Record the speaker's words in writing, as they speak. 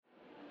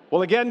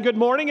Well, again, good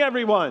morning,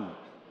 everyone.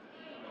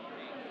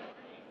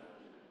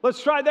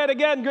 Let's try that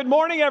again. Good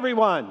morning,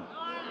 everyone.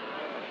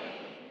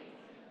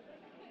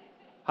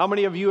 How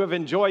many of you have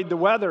enjoyed the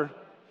weather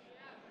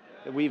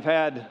that we've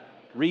had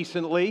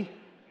recently?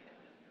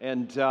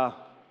 And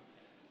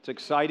it's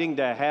exciting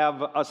to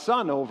have a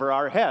sun over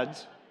our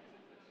heads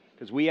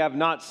because we have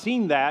not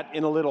seen that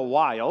in a little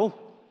while.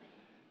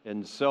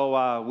 And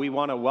so we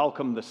want to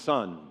welcome the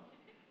sun.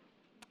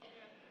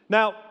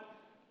 Now,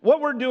 what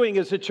we're doing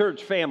as a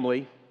church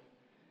family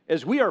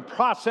is we are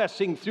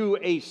processing through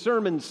a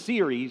sermon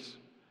series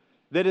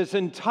that is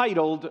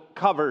entitled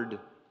Covered.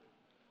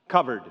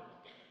 Covered.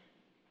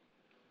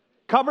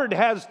 Covered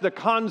has the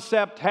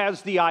concept,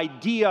 has the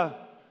idea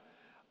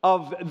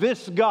of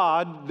this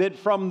God that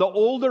from the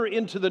Older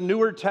into the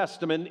Newer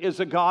Testament is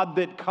a God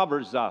that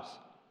covers us.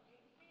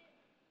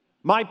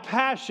 My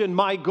passion,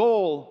 my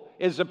goal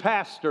as a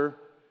pastor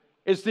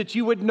is that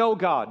you would know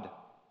God.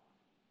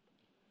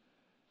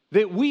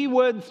 That we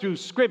would, through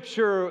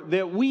Scripture,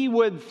 that we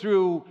would,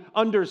 through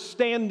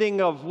understanding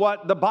of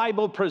what the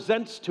Bible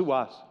presents to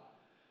us,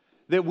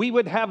 that we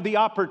would have the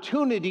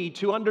opportunity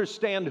to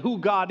understand who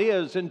God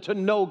is and to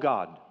know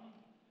God.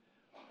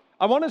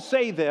 I want to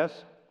say this,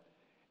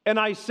 and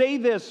I say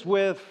this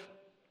with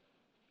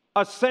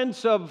a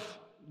sense of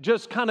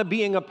just kind of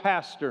being a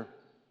pastor.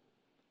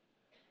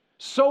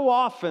 So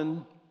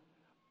often,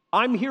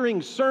 I'm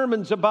hearing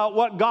sermons about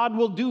what God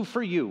will do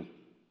for you.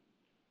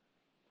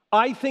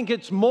 I think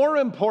it's more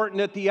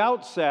important at the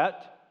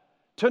outset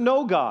to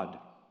know God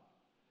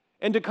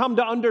and to come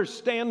to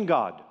understand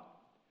God.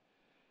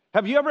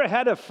 Have you ever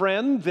had a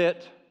friend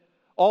that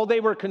all they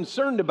were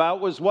concerned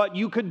about was what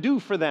you could do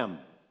for them?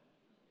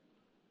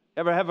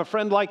 Ever have a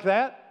friend like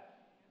that?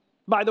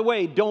 By the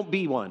way, don't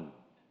be one.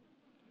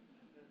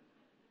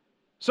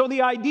 So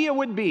the idea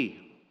would be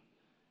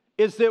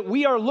is that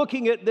we are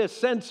looking at this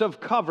sense of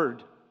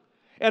covered.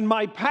 And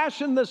my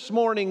passion this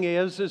morning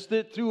is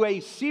that through a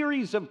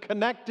series of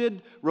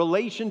connected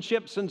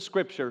relationships in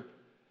Scripture,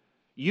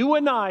 you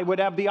and I would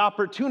have the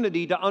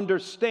opportunity to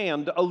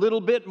understand a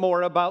little bit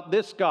more about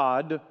this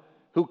God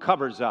who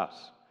covers us.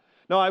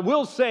 Now, I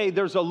will say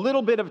there's a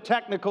little bit of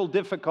technical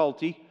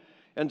difficulty,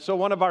 and so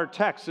one of our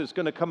texts is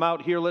going to come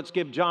out here. Let's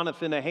give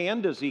Jonathan a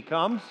hand as he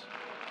comes.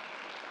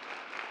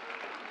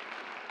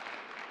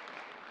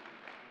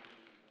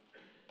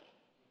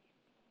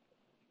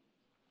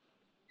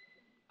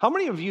 How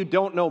many of you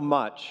don't know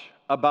much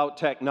about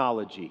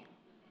technology?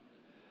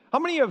 How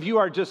many of you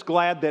are just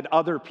glad that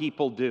other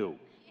people do?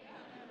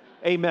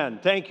 Amen.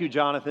 Thank you,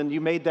 Jonathan.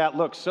 You made that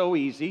look so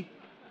easy.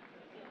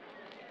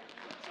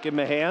 Let's give him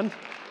a hand.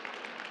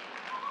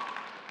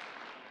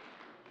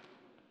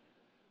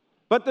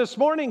 But this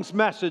morning's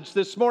message,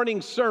 this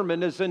morning's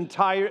sermon is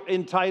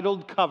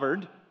entitled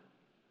Covered,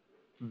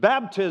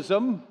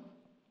 Baptism,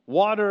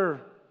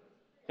 Water,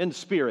 and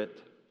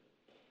Spirit.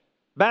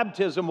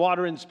 Baptism,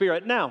 water, and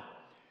spirit. Now,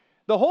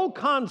 the whole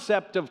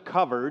concept of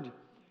covered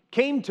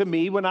came to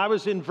me when I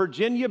was in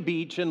Virginia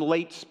Beach in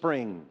late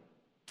spring.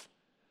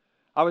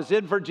 I was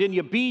in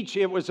Virginia Beach.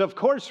 It was, of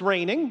course,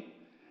 raining,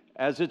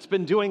 as it's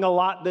been doing a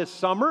lot this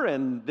summer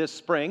and this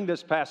spring,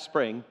 this past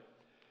spring.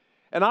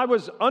 And I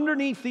was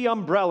underneath the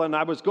umbrella, and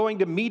I was going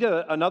to meet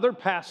another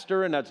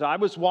pastor, and as I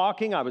was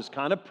walking, I was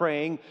kind of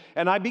praying,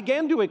 and I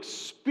began to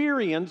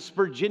experience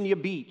Virginia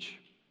Beach.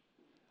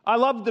 I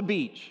love the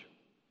beach.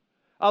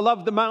 I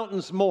love the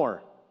mountains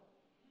more.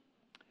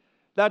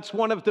 That's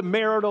one of the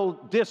marital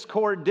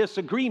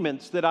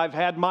disagreements that I've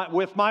had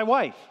with my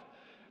wife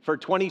for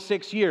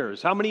 26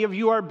 years. How many of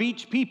you are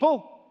beach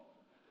people?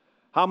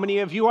 How many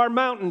of you are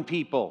mountain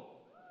people?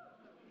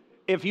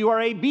 If you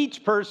are a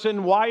beach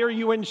person, why are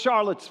you in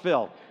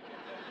Charlottesville?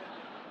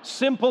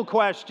 Simple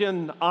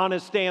question,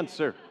 honest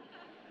answer.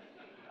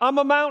 I'm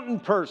a mountain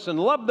person,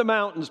 love the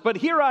mountains, but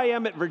here I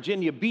am at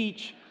Virginia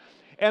Beach,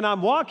 and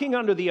I'm walking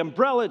under the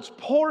umbrella. It's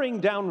pouring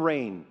down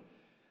rain,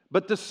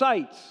 but the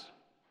sights,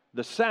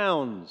 the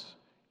sounds,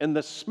 and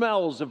the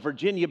smells of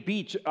Virginia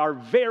Beach are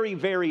very,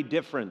 very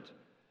different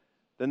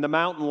than the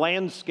mountain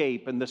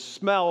landscape and the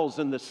smells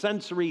and the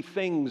sensory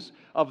things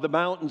of the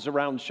mountains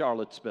around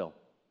Charlottesville.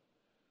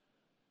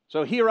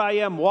 So here I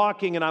am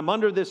walking, and I'm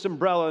under this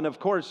umbrella, and of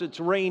course it's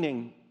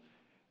raining.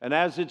 And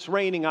as it's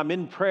raining, I'm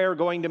in prayer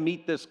going to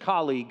meet this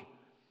colleague.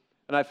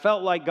 And I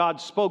felt like God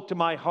spoke to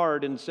my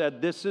heart and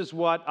said, this is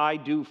what I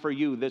do for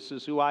you. This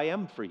is who I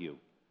am for you.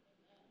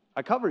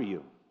 I cover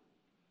you.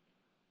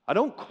 I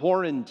don't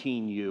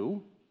quarantine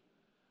you.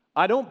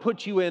 I don't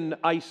put you in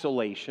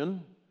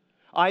isolation.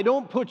 I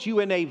don't put you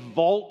in a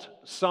vault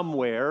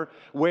somewhere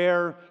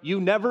where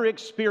you never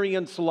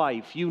experience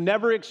life. You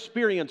never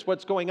experience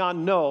what's going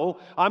on. No,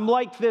 I'm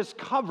like this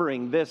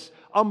covering, this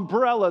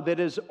umbrella that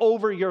is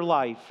over your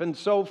life. And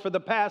so for the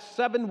past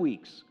 7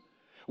 weeks,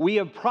 we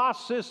have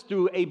processed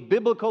through a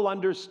biblical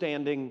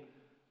understanding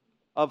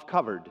of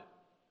covered.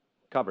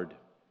 Covered.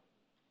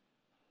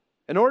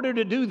 In order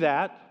to do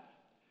that,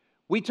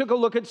 we took a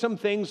look at some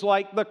things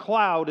like the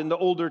cloud in the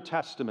Older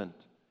Testament.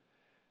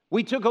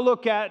 We took a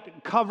look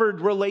at covered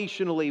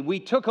relationally. We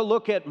took a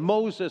look at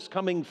Moses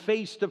coming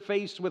face to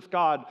face with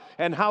God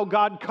and how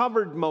God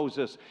covered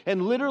Moses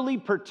and literally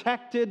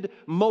protected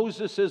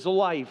Moses'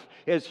 life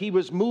as he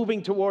was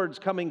moving towards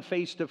coming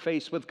face to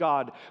face with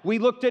God. We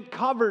looked at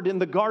covered in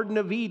the Garden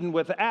of Eden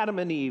with Adam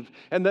and Eve.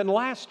 And then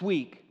last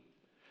week,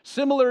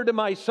 similar to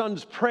my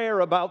son's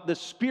prayer about the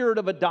spirit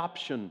of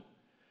adoption,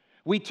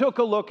 we took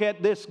a look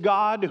at this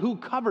God who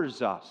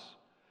covers us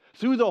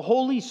through the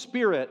Holy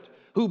Spirit,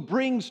 who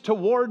brings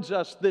towards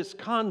us this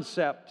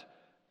concept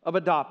of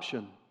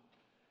adoption.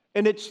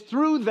 And it's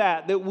through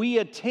that that we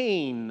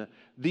attain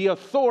the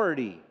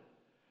authority,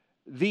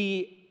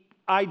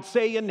 I'd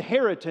say,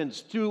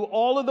 inheritance through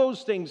all of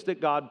those things that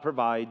God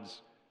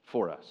provides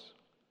for us.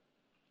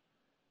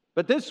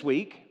 But this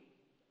week,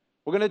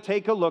 we're going to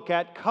take a look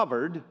at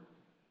covered,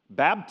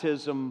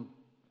 baptism,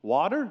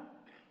 water,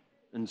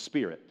 and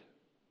spirit.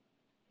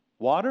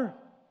 Water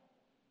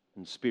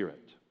and spirit.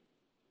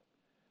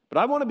 But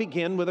I want to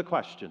begin with a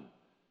question.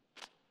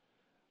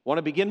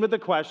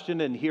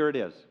 And here it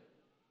is.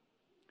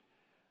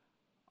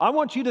 I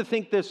want you to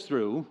think this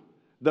through.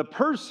 The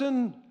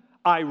person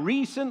I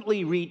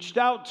recently reached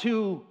out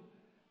to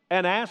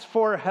and asked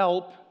for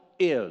help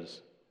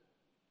is.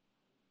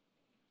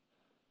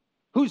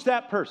 Who's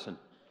that person?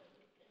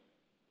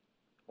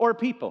 Or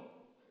people?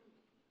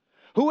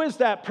 Who is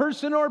that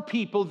person or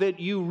people that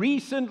you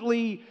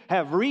recently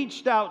have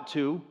reached out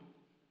to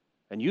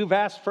and you've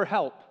asked for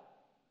help?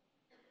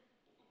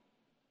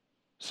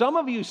 Some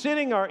of you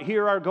sitting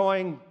here are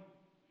going,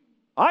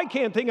 I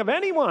can't think of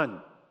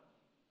anyone.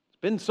 It's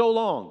been so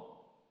long.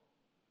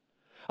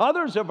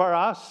 Others of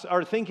us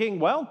are thinking,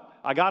 well,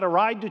 I got a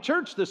ride to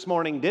church this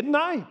morning, didn't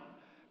I?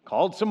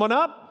 Called someone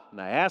up and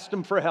I asked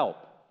them for help.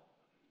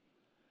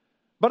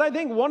 But I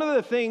think one of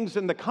the things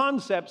and the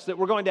concepts that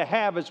we're going to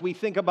have as we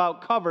think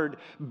about covered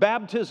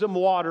baptism,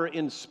 water,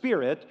 in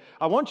spirit,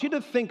 I want you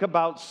to think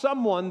about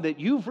someone that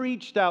you've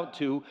reached out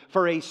to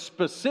for a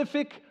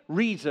specific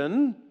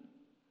reason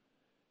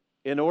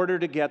in order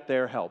to get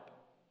their help.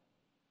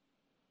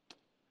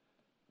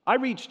 I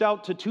reached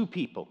out to 2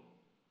 people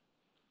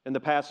in the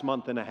past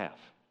month and a half.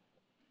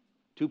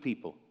 2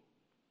 people.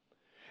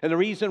 And the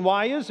reason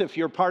why is, if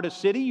you're part of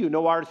City, you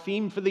know our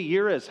theme for the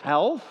year is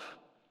health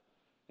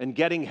and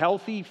getting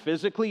healthy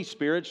physically,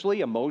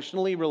 spiritually,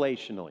 emotionally,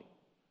 relationally.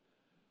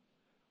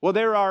 Well,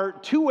 there are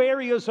 2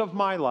 areas of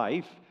my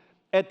life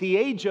at the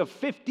age of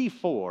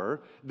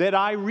 54 that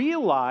I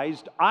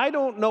realized I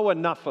don't know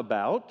enough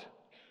about.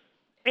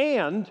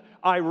 And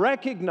I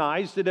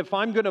recognize that if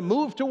I'm going to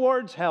move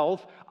towards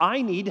health,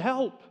 I need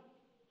help.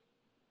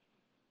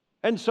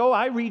 And so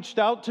I reached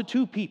out to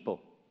 2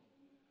 people.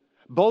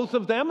 Both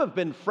of them have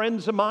been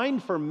friends of mine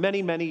for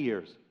many, many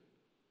years.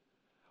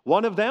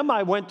 One of them,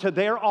 I went to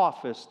their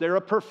office. They're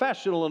a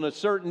professional in a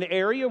certain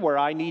area where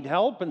I need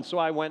help, and so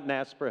I went and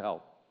asked for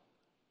help.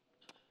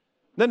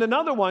 Then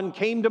another one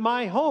came to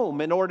my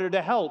home in order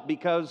to help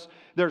because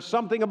there's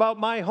something about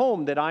my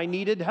home that I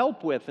needed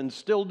help with and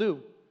still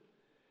do.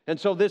 And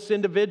so this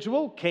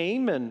individual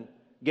came and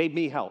gave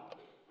me help.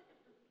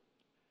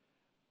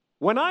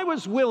 When I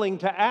was willing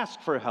to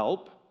ask for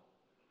help,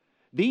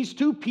 these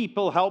 2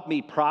 people helped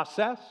me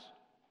process,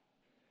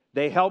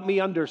 they helped me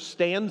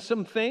understand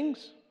some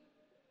things,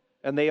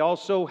 and they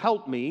also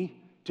helped me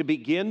to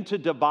begin to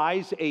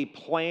devise a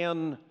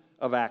plan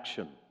of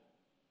action.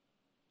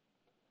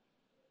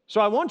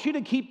 So I want you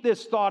to keep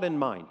this thought in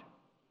mind.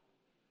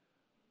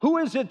 Who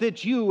is it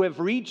that you have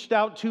reached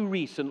out to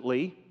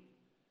recently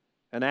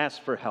and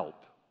ask for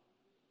help?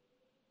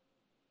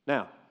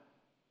 Now,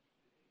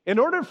 in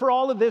order for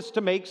all of this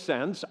to make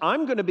sense,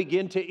 I'm going to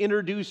begin to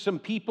introduce some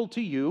people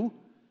to you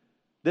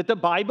that the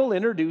Bible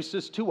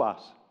introduces to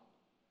us.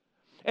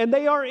 And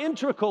they are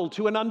integral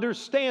to an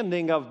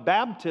understanding of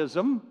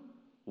baptism,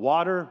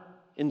 water,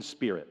 and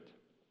spirit.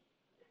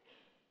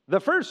 The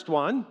first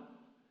one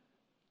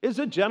is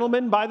a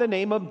gentleman by the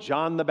name of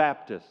John the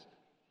Baptist.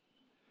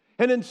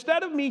 And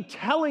instead of me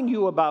telling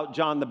you about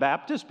John the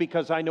Baptist,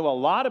 because I know a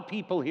lot of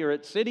people here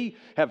at City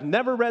have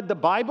never read the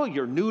Bible,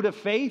 you're new to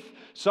faith.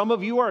 Some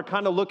of you are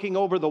kind of looking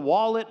over the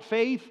wall at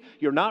faith.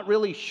 You're not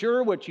really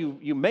sure what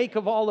you make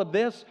of all of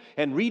this.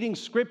 And reading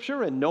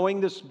Scripture and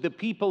knowing the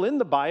people in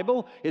the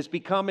Bible is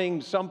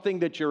becoming something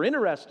that you're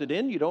interested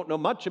in, you don't know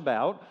much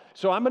about.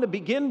 So I'm going to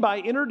begin by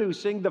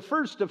introducing the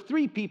first of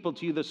 3 people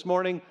to you this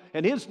morning,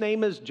 and his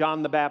name is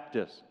John the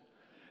Baptist.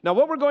 Now,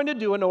 what we're going to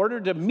do in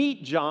order to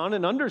meet John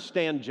and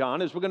understand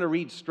John is we're going to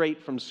read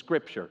straight from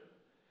Scripture.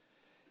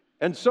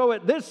 And so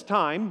at this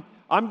time,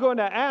 I'm going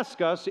to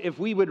ask us if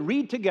we would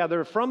read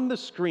together from the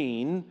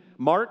screen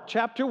Mark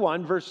chapter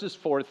 1, verses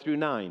 4 through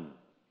 9.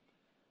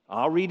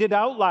 I'll read it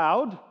out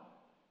loud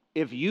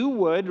if you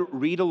would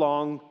read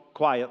along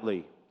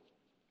quietly.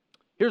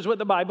 Here's what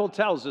the Bible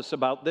tells us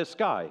about this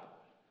guy.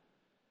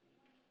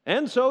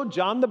 And so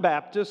John the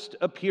Baptist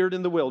appeared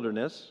in the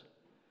wilderness,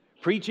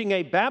 preaching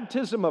a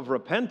baptism of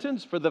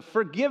repentance for the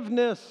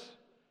forgiveness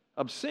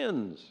of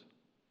sins.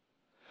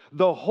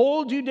 The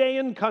whole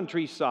Judean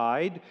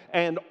countryside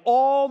and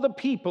all the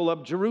people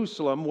of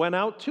Jerusalem went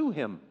out to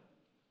him.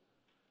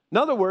 In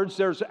other words,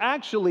 there's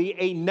actually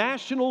a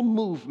national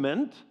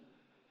movement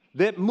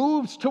that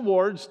moves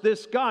towards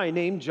this guy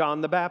named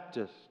John the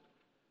Baptist.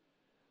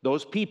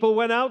 Those people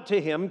went out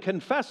to him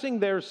confessing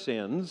their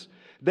sins.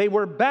 They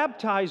were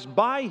baptized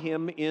by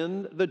him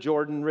in the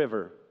Jordan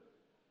River.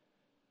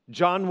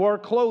 John wore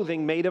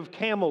clothing made of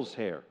camel's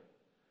hair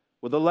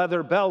with a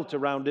leather belt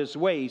around his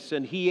waist,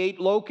 and he ate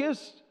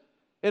locusts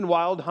and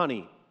wild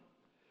honey.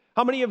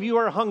 How many of you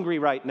are hungry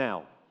right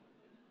now?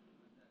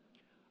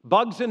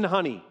 Bugs and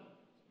honey.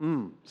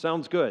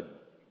 Sounds good.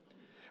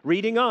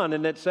 Reading on,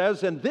 and it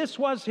says, and this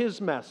was his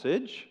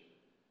message: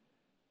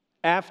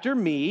 after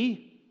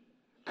me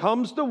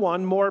comes the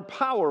one more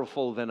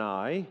powerful than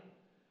I,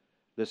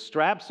 the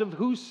straps of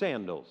whose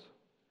sandals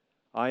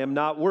I am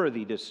not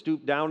worthy to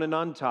stoop down and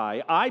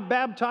untie. I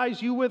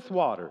baptize you with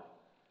water,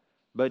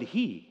 but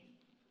he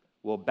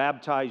will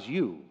baptize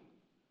you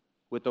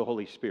with the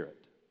Holy Spirit.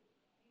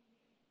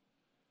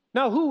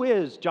 Now, who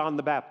is John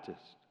the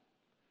Baptist?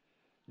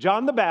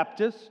 John the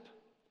Baptist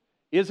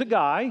is a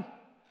guy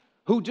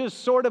who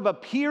just sort of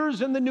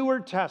appears in the Newer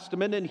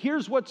Testament, and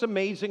here's what's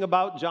amazing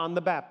about John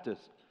the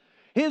Baptist.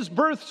 His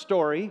birth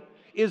story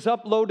is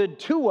uploaded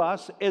to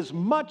us as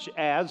much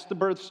as the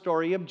birth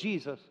story of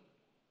Jesus.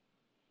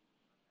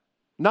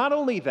 Not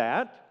only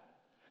that,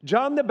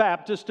 John the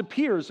Baptist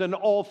appears in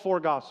all four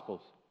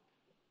Gospels.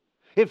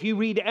 If you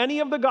read any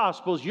of the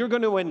Gospels, you're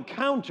going to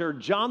encounter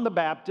John the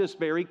Baptist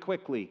very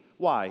quickly.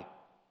 Why?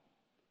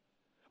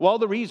 Well,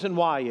 the reason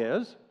why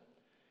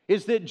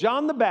is that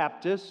John the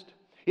Baptist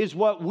is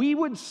what we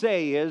would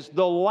say is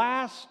the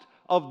last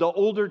of the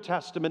Older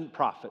Testament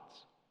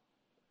prophets.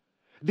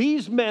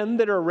 These men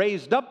that are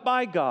raised up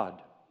by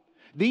God,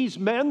 these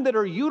men that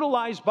are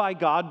utilized by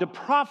God to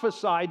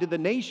prophesy to the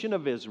nation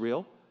of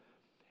Israel,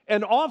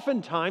 and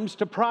oftentimes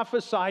to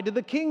prophesy to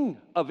the king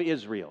of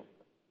Israel.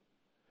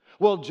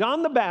 Well,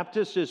 John the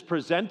Baptist is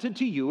presented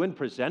to you and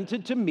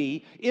presented to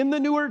me in the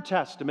Newer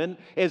Testament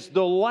as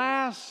the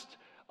last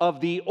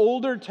of the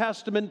Older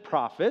Testament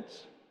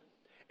prophets.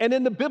 And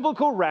in the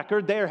biblical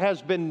record, there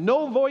has been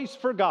no voice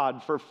for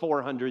God for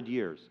 400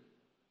 years.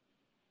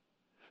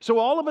 So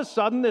all of a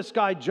sudden, this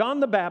guy, John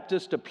the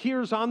Baptist,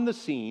 appears on the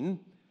scene.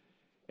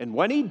 And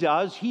when he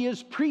does, he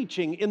is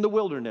preaching in the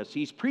wilderness.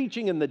 He's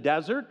preaching in the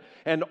desert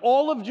and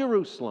all of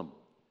Jerusalem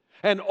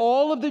and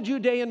all of the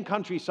Judean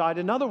countryside.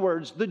 In other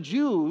words, the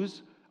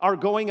Jews are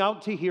going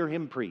out to hear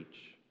him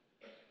preach.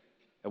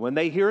 And when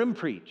they hear him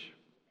preach,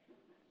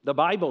 the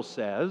Bible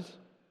says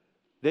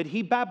that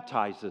he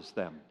baptizes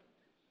them.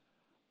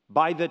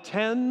 By the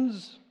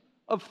tens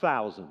of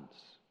thousands,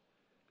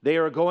 they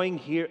are going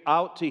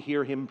out to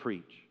hear him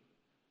preach.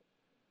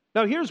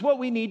 Now, here's what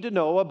we need to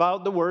know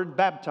about the word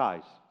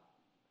baptize.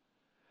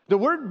 The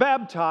word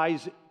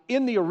baptize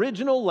in the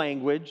original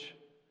language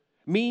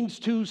means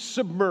to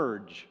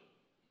submerge.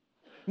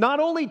 Not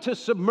only to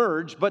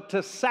submerge, but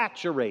to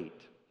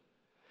saturate.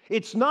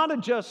 It's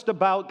not just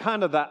about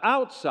kind of the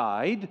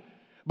outside,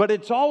 but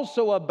it's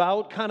also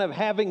about kind of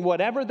having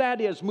whatever that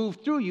is move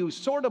through you,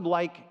 sort of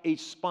like a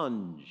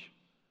sponge.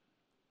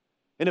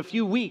 In a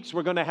few weeks,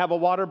 we're going to have a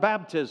water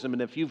baptism,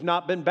 and if you've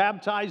not been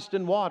baptized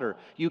in water,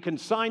 you can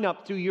sign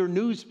up through your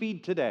news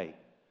feed today.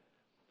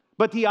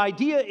 But the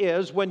idea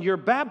is when you're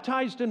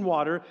baptized in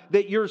water,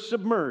 that you're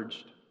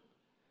submerged.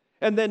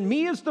 And then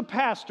me as the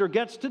pastor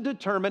gets to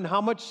determine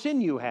how much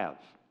sin you have.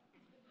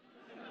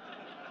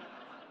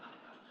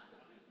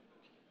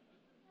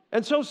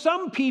 And so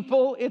some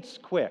people, it's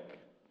quick.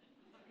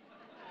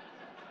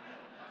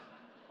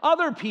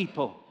 Other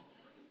people,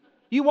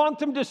 you want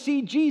them to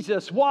see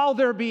Jesus while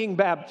they're being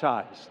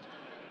baptized.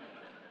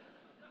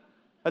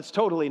 That's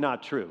totally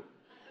not true.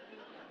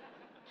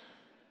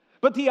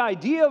 But the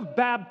idea of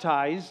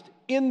baptized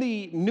in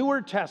the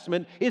Newer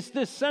Testament is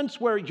this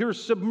sense where you're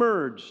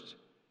submerged,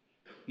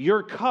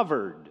 you're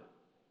covered,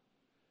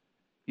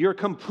 you're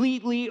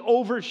completely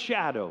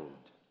overshadowed,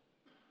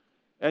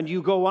 and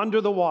you go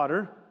under the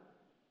water.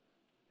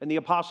 And the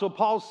Apostle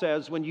Paul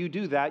says when you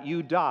do that,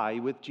 you die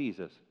with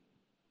Jesus.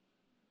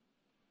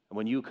 And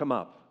when you come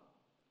up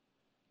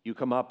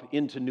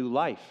into new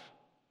life,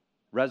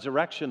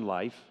 resurrection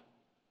life,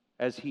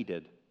 as he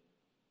did.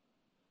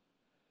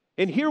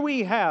 And here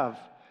we have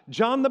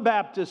John the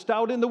Baptist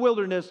out in the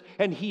wilderness,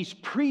 and he's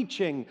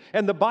preaching.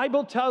 And the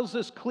Bible tells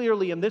us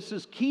clearly, and this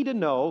is key to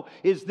know,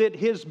 is that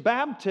his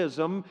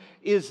baptism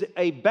is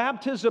a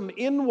baptism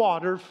in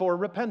water for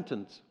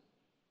repentance.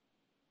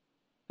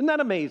 Isn't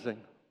that amazing?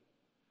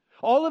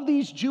 All of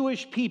these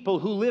Jewish people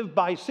who live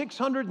by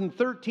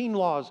 613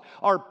 laws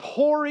are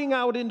pouring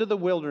out into the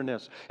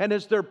wilderness. And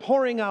as they're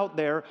pouring out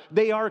there,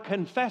 they are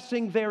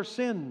confessing their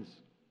sins.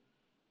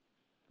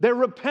 They're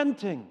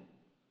repenting.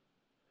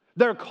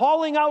 They're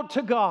calling out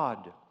to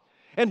God.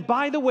 And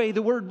by the way,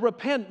 the word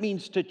repent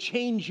means to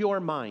change your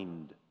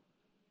mind.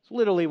 It's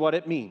literally what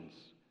it means.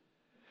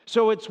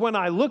 So it's when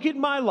I look at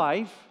my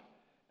life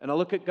and I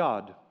look at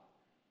God.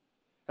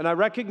 And I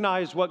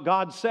recognize what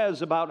God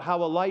says about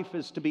how a life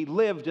is to be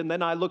lived, and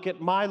then I look at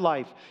my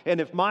life,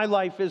 and if my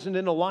life isn't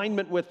in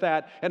alignment with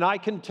that, and I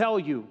can tell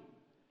you,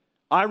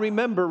 I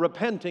remember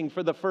repenting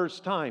for the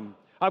first time.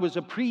 I was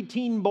a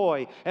preteen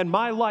boy, and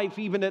my life,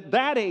 even at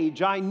that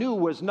age, I knew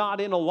was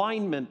not in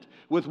alignment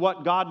with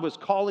what God was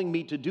calling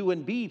me to do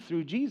and be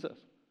through Jesus.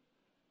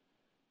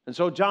 And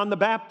so John the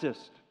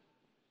Baptist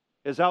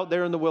is out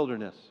there in the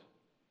wilderness.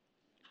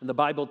 And the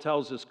Bible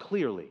tells us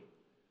clearly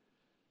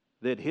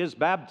that his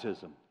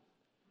baptism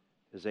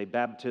is a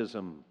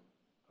baptism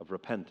of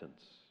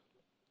repentance.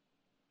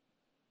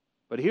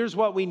 But here's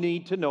what we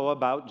need to know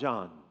about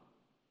John.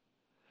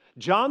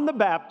 John the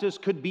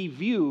Baptist could be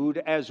viewed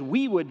as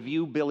we would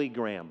view Billy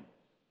Graham.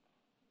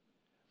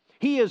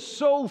 He is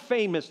so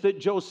famous that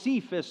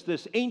Josephus,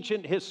 this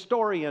ancient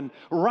historian,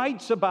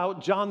 writes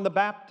about John the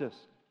Baptist,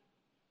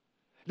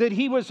 that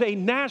he was a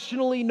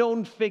nationally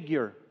known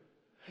figure.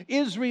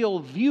 Israel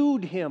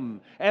viewed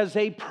him as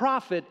a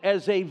prophet,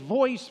 as a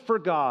voice for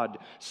God,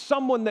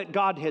 someone that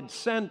God had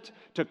sent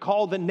to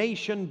call the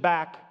nation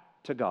back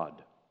to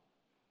God.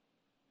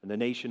 And the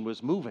nation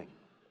was moving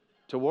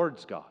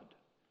towards God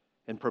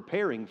and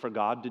preparing for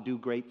God to do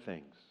great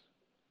things.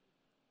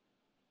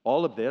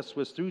 All of this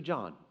was through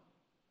John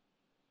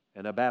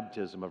and a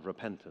baptism of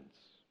repentance.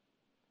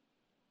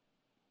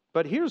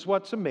 But here's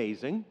what's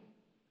amazing,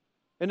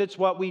 and it's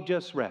what we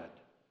just read.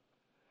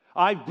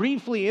 I've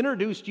briefly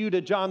introduced you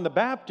to John the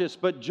Baptist,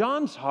 but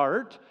John's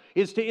heart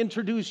is to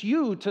introduce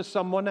you to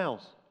someone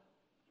else.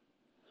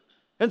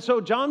 And so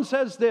John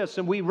says this,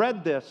 and we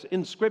read this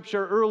in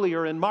Scripture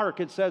earlier in Mark.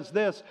 It says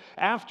this,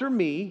 "After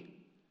me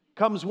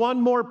comes one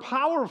more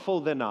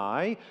powerful than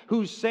I,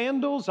 whose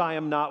sandals I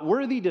am not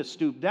worthy to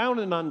stoop down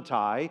and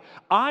untie.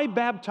 I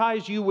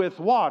baptize you with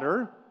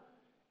water."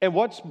 And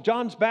what's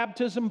John's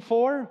baptism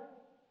for?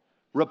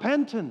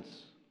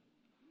 Repentance.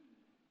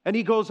 And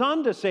he goes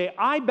on to say,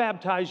 "I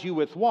baptize you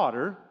with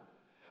water,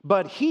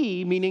 but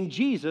he," meaning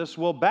Jesus,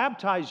 "will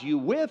baptize you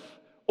with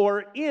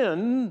or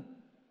in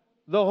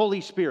the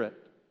Holy Spirit."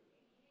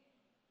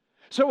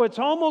 So it's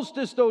almost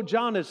as though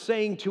John is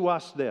saying to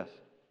us this.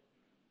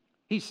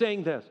 He's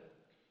saying this,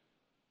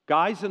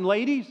 "Guys and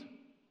ladies,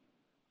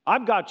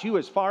 I've got you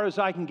as far as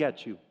I can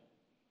get you.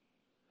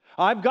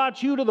 I've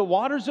got you to the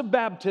waters of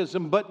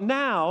baptism, but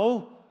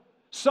now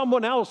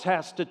someone else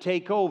has to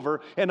take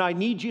over, and I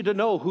need you to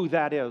know who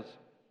that is."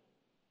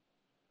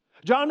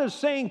 John is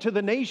saying to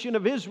the nation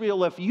of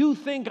Israel, if you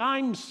think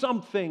I'm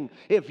something,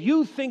 if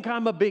you think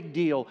I'm a big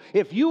deal,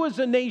 if you as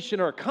a nation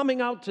are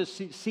coming out to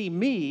see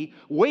me,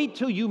 wait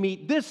till you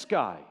meet this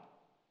guy.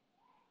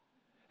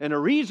 And a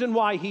reason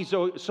why he's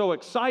so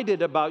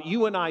excited about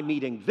you and I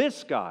meeting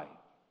this guy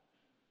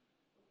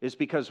is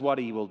because what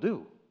he will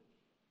do.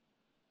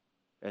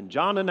 And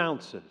John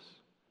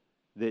announces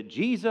that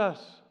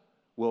Jesus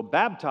will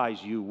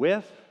baptize you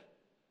with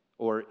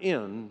or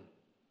in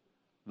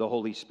the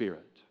Holy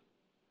Spirit.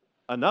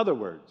 In other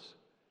words,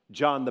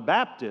 John the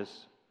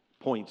Baptist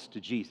points to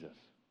Jesus.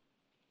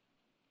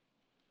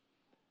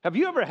 Have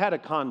you ever had a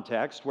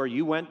context where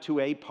you went to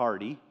a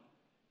party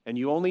and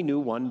you only knew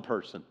one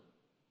person?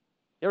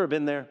 You ever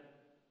been there?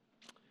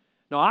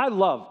 Now, I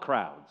love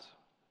crowds.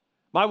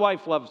 My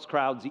wife loves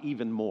crowds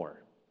even more.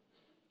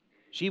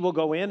 She will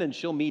go in and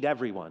she'll meet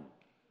everyone.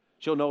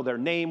 She'll know their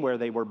name, where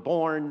they were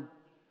born,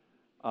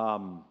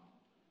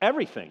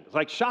 everything. It's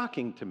like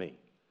shocking to me.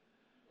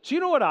 So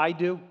you know what I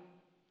do?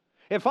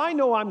 If I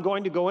know I'm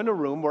going to go in a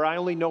room where I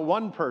only know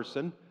one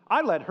person,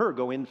 I let her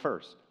go in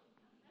first.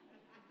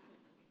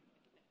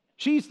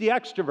 She's the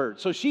extrovert.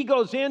 So she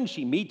goes in,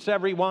 she meets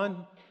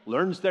everyone,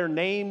 learns their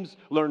names,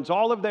 learns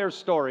all of their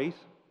stories.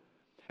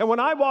 And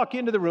when I walk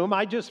into the room,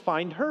 I just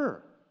find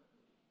her.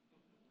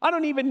 I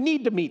don't even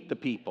need to meet the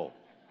people.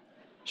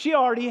 She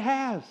already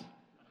has.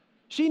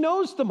 She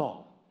knows them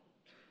all.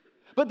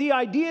 But the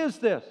idea is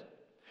this,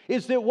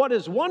 is that what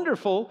is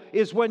wonderful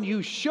is when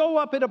you show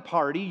up at a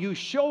party, you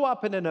show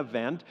up at an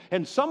event,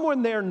 and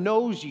someone there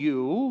knows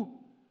you,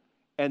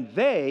 and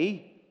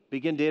they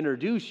begin to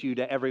introduce you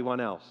to everyone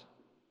else.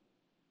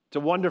 It's a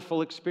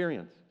wonderful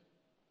experience.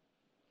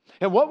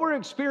 And what we're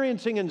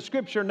experiencing in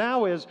Scripture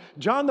now is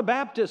John the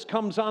Baptist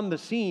comes on the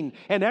scene,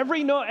 and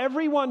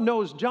everyone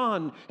knows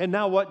John. And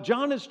now what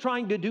John is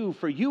trying to do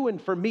for you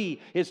and for me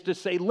is to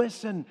say,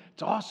 listen,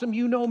 it's awesome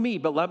you know me,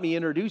 but let me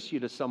introduce you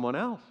to someone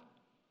else.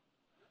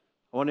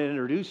 I want to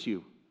introduce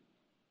you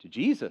to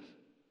Jesus.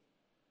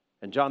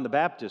 And John the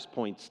Baptist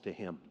points to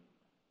him.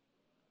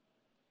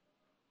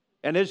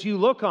 And as you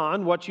look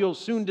on, what you'll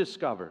soon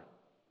discover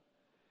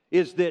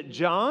is that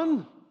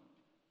John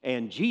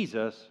and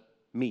Jesus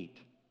meet.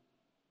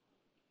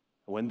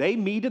 When they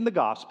meet in the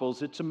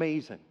Gospels, it's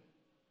amazing.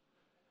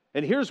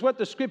 And here's what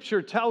the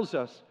Scripture tells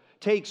us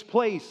takes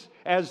place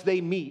as they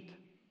meet.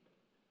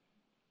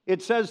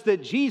 It says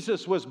that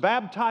Jesus was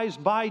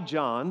baptized by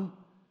John,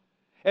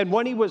 and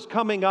when he was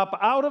coming up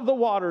out of the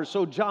water,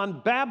 so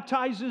John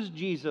baptizes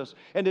Jesus,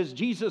 and as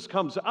Jesus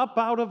comes up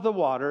out of the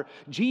water,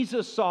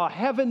 Jesus saw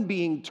heaven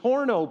being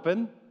torn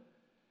open,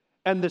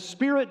 and the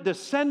Spirit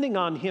descending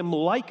on him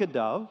like a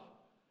dove,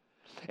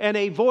 and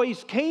a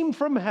voice came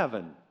from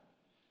heaven.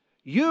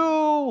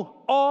 You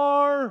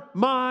are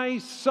my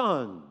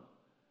Son,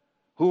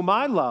 whom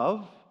I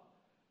love,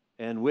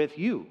 and with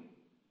you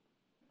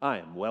I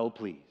am well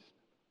pleased.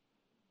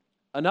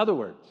 In other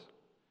words,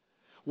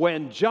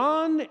 when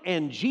John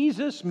and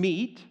Jesus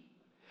meet,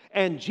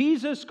 and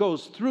Jesus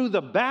goes through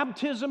the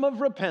baptism of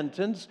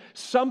repentance,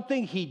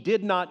 something he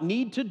did not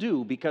need to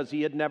do because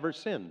he had never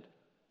sinned.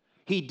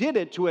 He did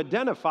it to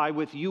identify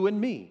with you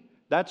and me.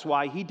 That's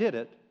why he did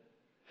it.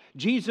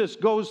 Jesus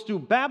goes through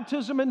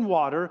baptism in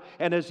water,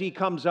 and as he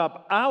comes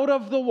up out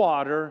of the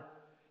water,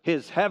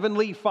 his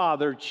heavenly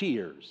Father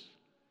cheers.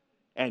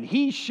 And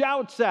he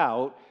shouts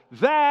out,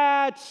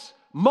 "That's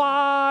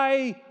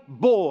my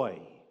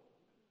boy."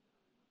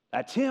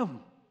 That's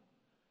him.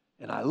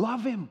 And I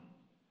love him.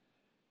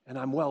 And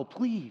I'm well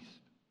pleased.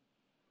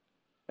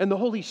 And the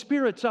Holy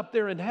Spirit's up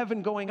there in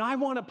heaven going, "I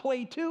want to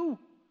play too."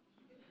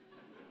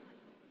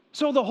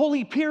 So the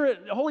Holy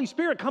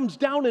Spirit comes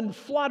down and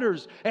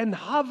flutters and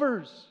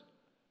hovers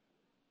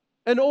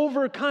and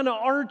over kind of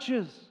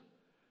arches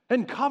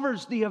and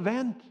covers the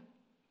event.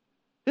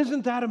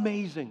 Isn't that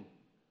amazing?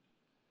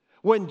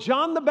 When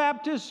John the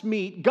Baptist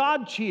meet,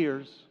 God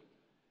cheers,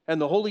 and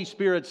the Holy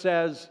Spirit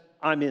says,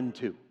 "I'm in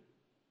too."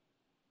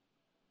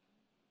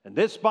 And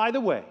this, by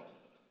the way,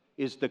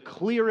 is the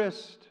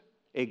clearest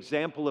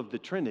example of the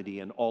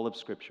Trinity in all of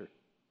Scripture.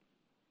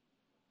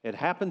 It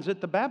happens at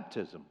the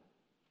baptism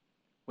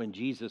when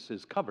Jesus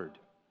is covered,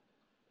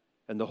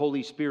 and the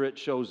Holy Spirit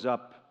shows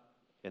up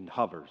and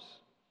hovers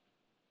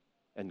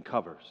and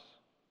covers.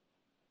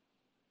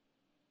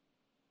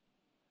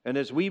 And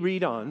as we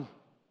read on,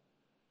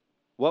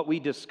 what we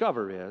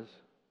discover is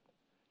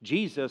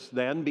Jesus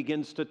then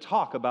begins to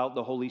talk about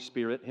the Holy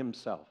Spirit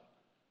himself.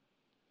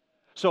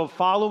 So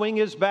following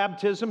his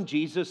baptism,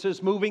 Jesus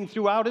is moving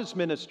throughout his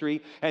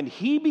ministry, and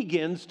he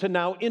begins to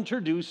now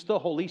introduce the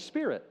Holy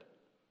Spirit.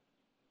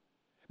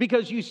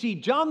 Because you see,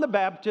 John the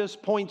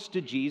Baptist points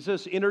to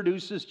Jesus,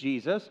 introduces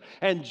Jesus,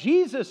 and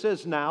Jesus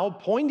is now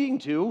pointing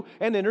to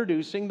and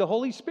introducing the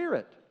Holy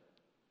Spirit.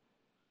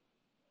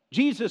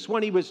 Jesus,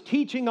 when he was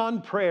teaching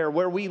on prayer,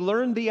 where we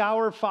learned the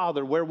Our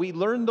Father, where we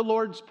learned the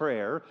Lord's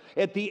Prayer,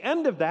 at the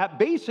end of that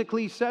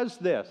basically says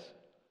this: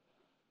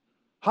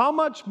 how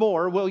much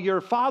more will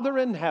your Father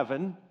in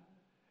heaven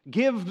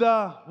give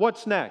the,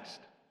 what's next?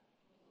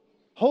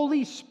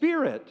 Holy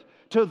Spirit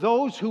to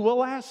those who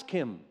will ask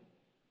him.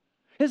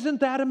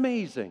 Isn't that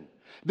amazing?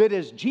 That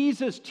as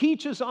Jesus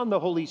teaches on the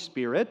Holy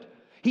Spirit,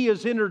 he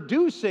is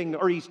introducing,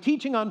 or he's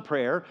teaching on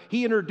prayer,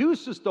 he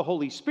introduces the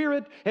Holy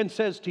Spirit and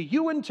says to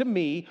you and to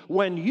me,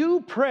 when you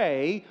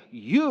pray,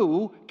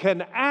 you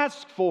can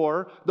ask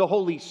for the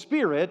Holy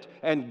Spirit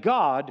and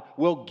God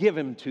will give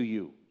him to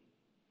you.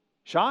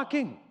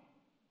 Shocking.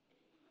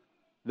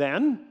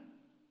 Then,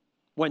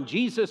 when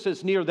Jesus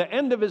is near the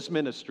end of his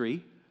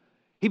ministry,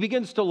 he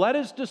begins to let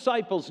his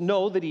disciples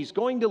know that he's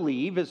going to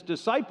leave. His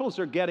disciples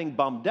are getting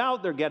bummed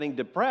out, they're getting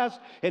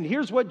depressed, and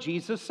here's what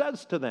Jesus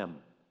says to them: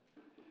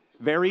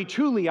 "Very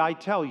truly I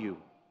tell you,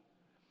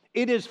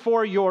 it is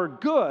for your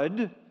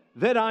good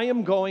that I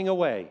am going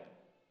away."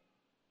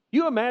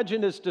 You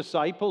imagine his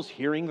disciples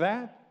hearing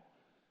that?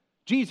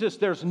 Jesus,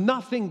 there's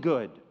nothing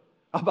good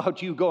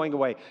about you going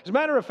away. As a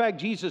matter of fact,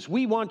 Jesus,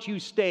 we want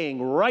you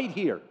staying right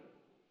here.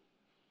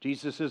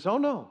 Jesus says, "Oh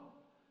no,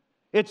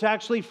 it's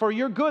actually for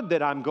your good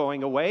that I'm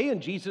going away." And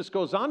Jesus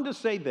goes on to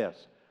say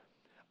this: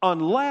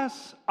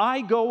 "Unless I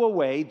go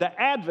away, the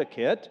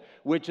advocate,"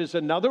 which is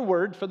another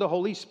word for the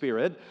Holy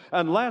Spirit,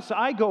 "unless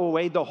I go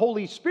away, the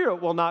Holy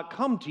Spirit will not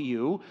come to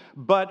you.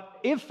 But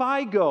if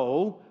I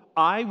go,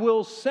 I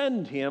will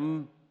send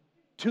him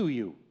to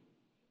you."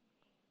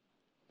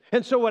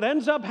 And so what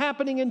ends up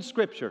happening in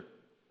Scripture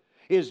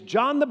is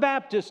John the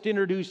Baptist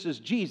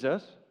introduces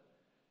Jesus,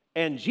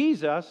 and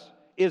Jesus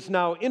is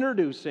now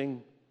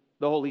introducing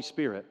the Holy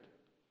Spirit.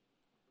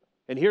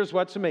 And here's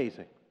what's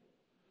amazing.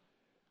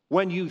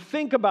 When you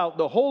think about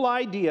the whole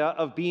idea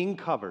of being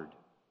covered,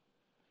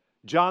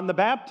 John the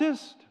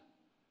Baptist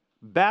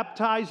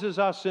baptizes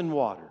us in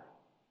water.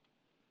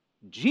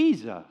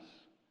 Jesus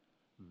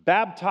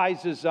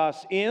baptizes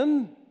us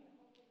in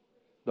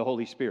the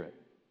Holy Spirit.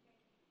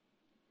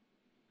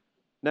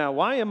 Now,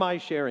 why am I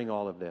sharing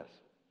all of this?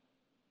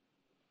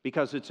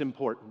 Because it's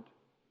important.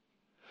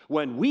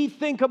 When we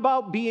think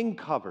about being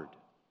covered,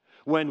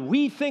 when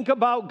we think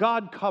about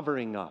God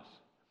covering us,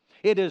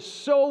 it is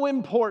so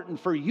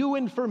important for you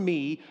and for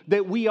me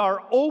that we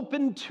are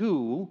open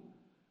to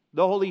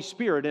the Holy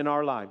Spirit in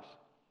our lives.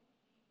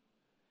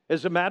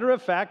 As a matter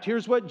of fact,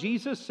 here's what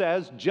Jesus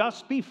says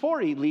just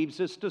before he leaves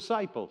his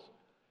disciples.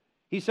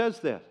 He says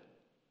this.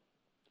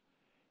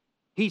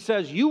 He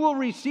says, "You will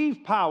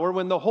receive power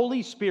when the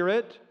Holy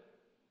Spirit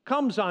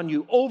comes on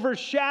you,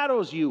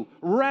 overshadows you,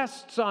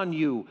 rests on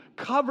you,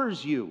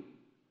 covers you.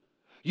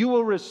 You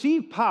will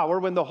receive power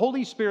when the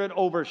Holy Spirit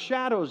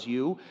overshadows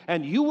you,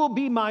 and you will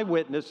be my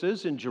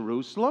witnesses in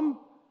Jerusalem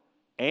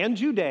and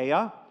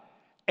Judea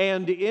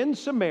and in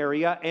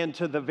Samaria and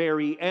to the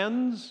very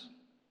ends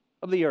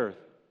of the earth."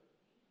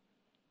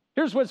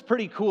 Here's what's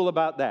pretty cool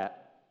about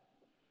that.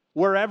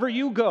 Wherever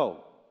you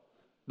go,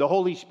 the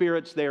Holy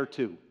Spirit's there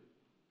too.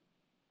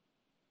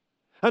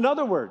 In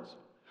other words,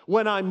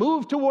 when I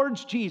move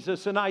towards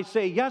Jesus and I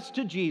say yes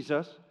to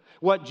Jesus,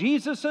 what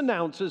Jesus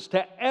announces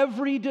to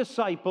every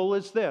disciple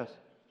is this: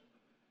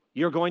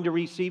 You're going to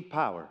receive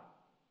power,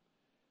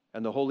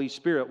 and the Holy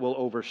Spirit will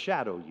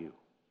overshadow you.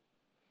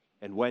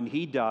 And when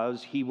He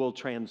does, He will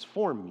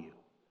transform you.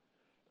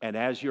 And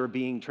as you're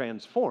being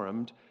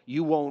transformed,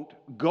 you won't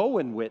go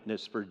and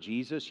witness for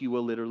Jesus, you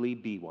will literally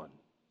be one.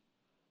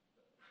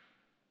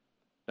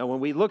 Now, when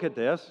we look at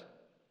this,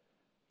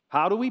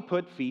 how do we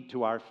put feet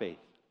to our faith?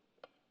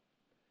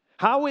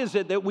 How is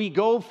it that we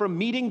go from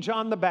meeting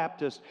John the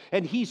Baptist,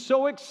 and he's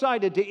so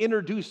excited to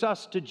introduce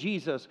us to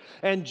Jesus,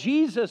 and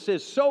Jesus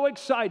is so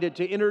excited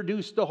to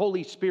introduce the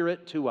Holy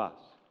Spirit to us?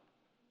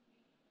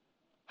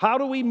 How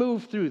do we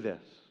move through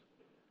this?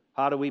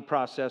 How do we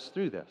process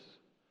through this?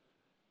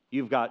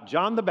 You've got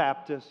John the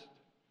Baptist,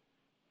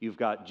 you've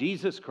got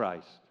Jesus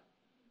Christ,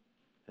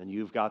 and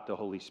you've got the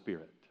Holy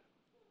Spirit.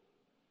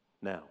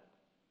 Now,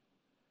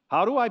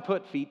 how do I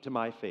put feet to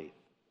my faith?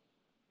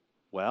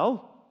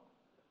 Well,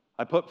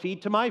 I put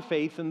feet to my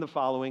faith in the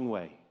following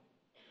way.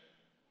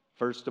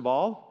 First of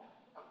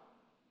all,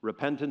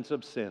 repentance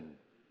of sin.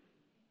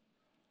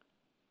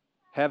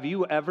 Have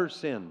you ever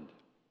sinned?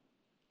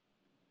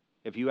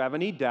 If you have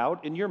any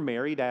doubt and you're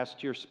married,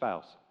 ask your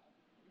spouse.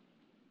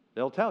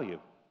 They'll tell you.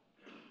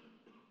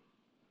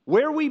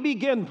 Where we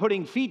begin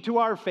putting feet to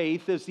our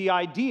faith is the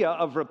idea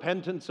of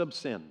repentance of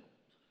sin.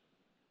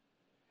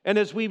 And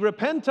as we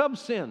repent of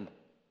sin,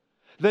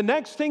 the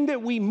next thing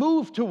that we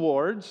move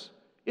towards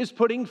is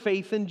putting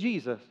faith in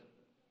Jesus.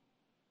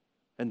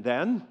 And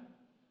then,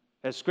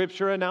 as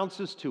Scripture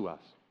announces to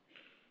us,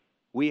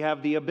 we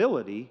have the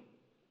ability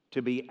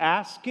to be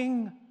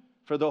asking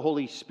for the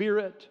Holy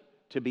Spirit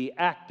to be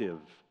active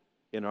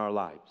in our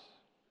lives.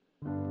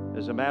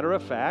 As a matter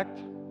of fact,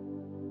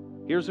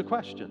 here's a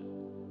question.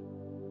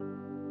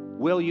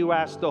 Will you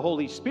ask the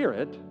Holy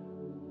Spirit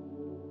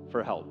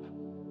for help?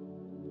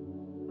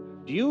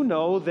 Do you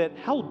know that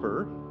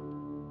helper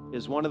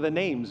is one of the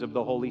names of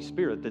the Holy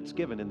Spirit that's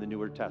given in the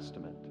Newer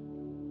Testament?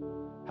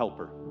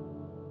 Helper.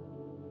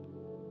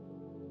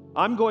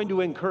 I'm going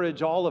to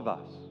encourage all of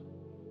us.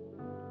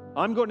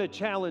 I'm going to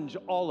challenge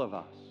all of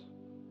us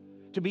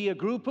to be a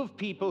group of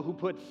people who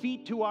put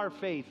feet to our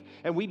faith,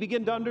 and we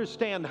begin to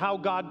understand how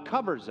God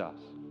covers us,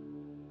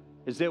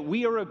 is that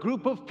we are a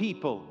group of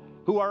people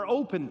who are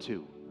open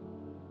to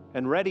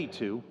and ready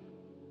to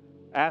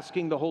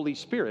asking the Holy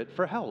Spirit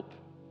for help.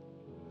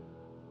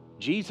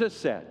 Jesus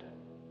said,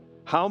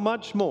 how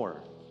much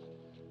more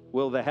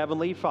will the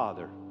Heavenly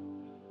Father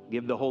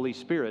give the Holy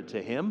Spirit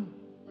to him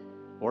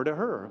or to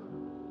her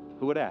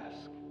who would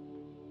ask?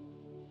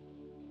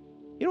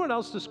 You know what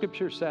else the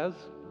Scripture says?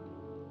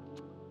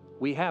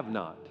 We have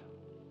not,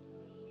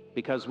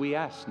 because we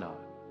ask not.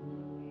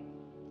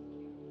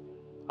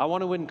 I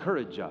want to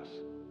encourage us,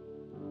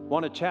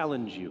 want to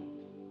challenge you.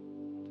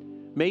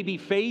 Maybe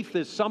faith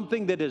is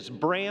something that is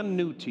brand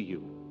new to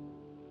you.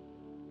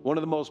 One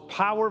of the most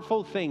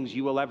powerful things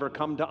you will ever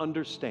come to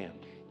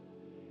understand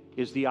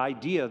is the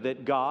idea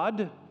that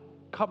God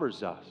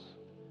covers us.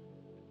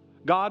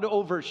 God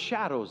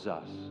overshadows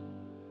us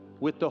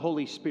with the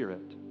Holy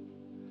Spirit.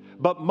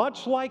 But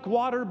much like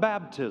water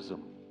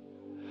baptism,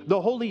 the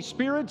Holy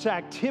Spirit's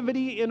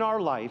activity in our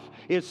life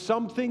is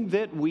something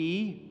that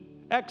we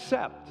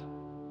accept,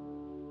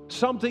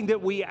 something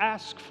that we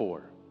ask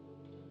for,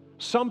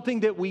 something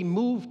that we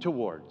move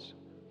towards.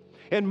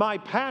 And my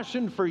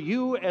passion for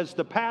you as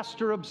the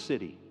pastor of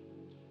City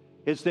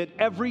is that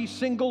every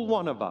single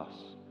one of us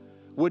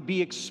would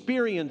be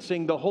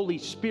experiencing the Holy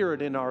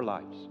Spirit in our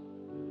lives.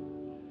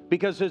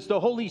 Because as the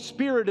Holy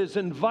Spirit is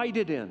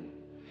invited in,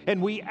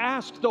 and we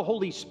ask the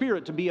Holy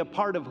Spirit to be a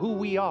part of who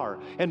we are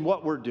and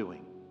what we're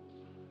doing,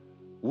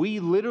 we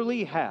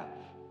literally have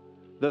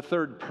the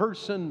third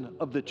person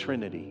of the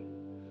Trinity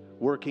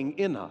working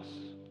in us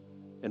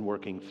and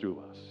working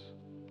through us.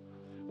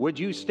 Would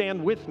you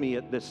stand with me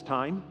at this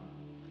time?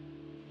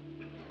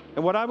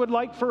 And what I would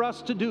like for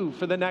us to do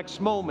for the next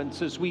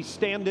moments as we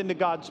stand into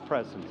God's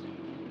presence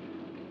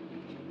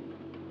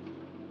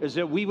is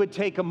that we would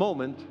take a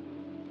moment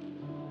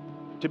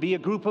to be a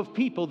group of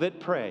people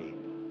that pray.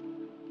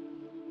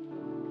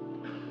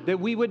 That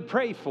we would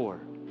pray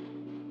for.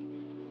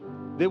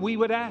 That we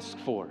would ask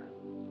for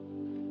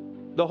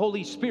the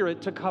Holy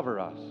Spirit to cover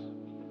us,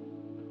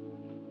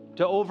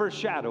 to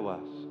overshadow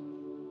us.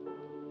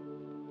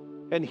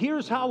 And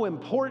here's how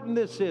important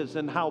this is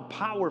and how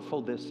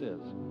powerful this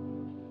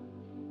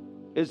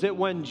is that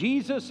when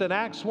Jesus in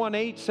Acts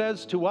 1:8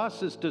 says to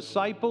us as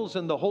disciples,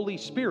 and the Holy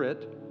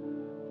Spirit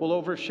will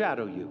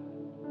overshadow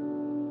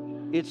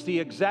you, it's the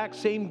exact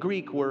same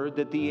Greek word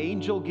that the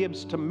angel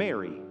gives to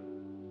Mary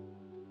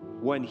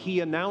when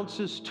he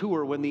announces to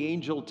her, when the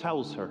angel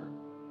tells her,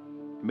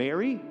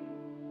 Mary,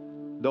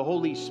 the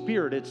Holy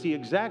Spirit, it's the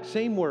exact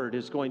same word,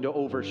 is going to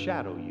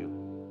overshadow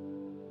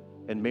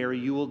you. And Mary,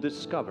 you will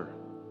discover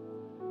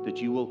that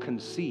you will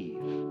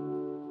conceive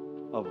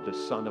of the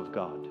Son of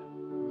God.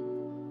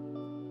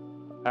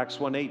 Acts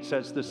 1:8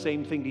 says the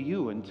same thing to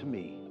you and to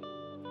me,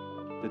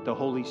 that the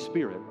Holy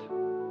Spirit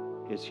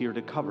is here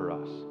to cover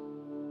us,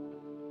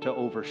 to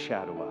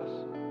overshadow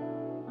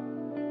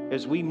us.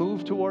 As we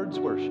move towards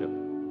worship,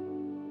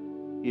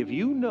 if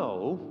you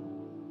know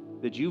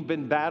that you've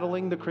been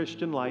battling the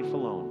Christian life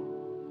alone.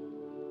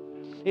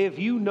 If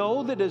you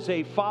know that as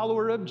a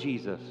follower of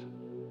Jesus,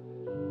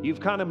 you've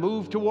kind of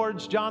moved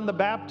towards John the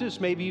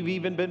Baptist, maybe you've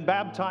even been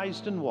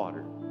baptized in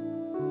water.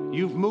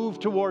 You've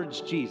moved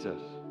towards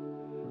Jesus.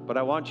 But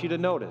I want you to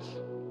notice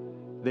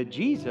that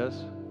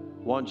Jesus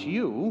wants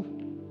you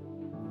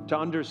to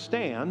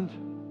understand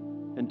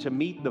and to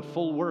meet the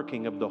full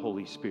working of the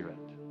Holy Spirit.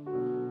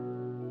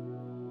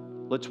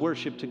 Let's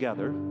worship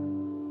together.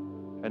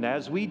 And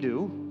as we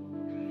do,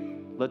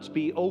 let's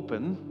be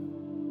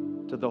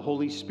open to the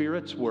Holy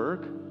Spirit's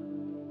work,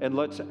 and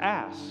let's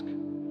ask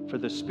for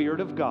the Spirit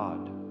of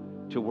God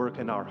to work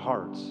in our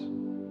hearts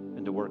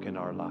and to work in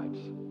our lives.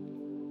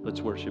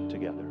 Let's worship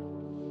together.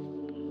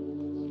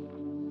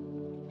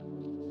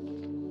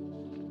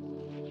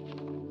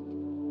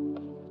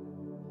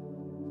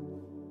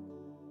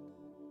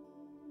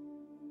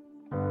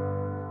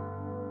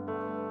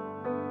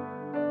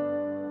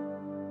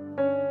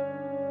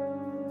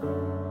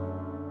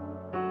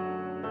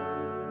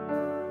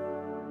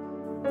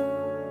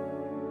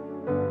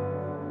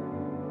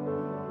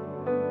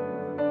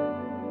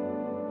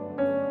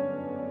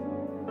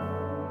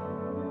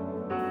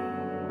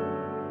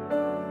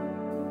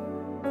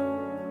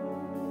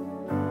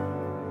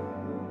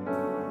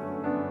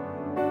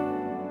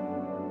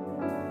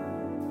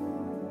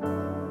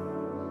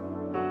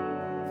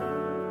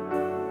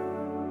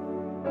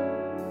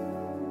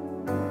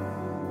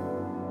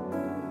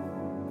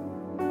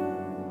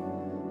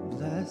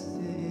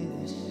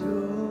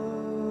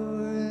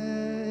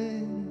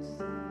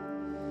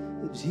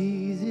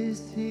 Jesus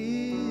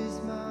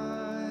is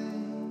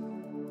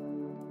mine.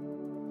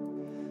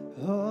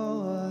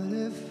 Oh, what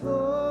a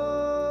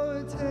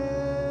foretaste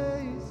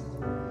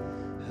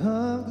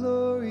of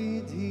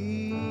glory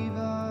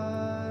divine,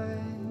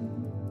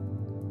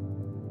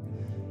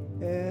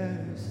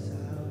 heir of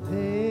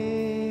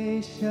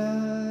salvation,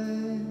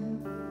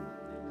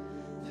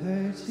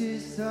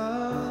 purchase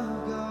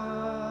of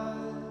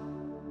God,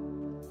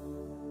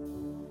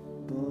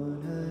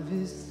 born of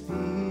His Spirit,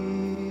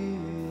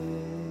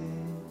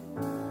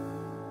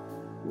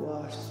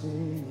 washed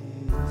in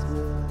His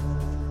blood.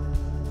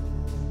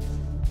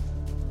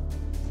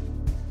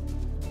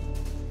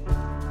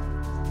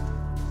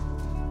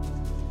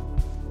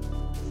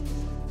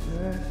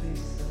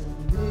 Perfect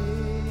submission,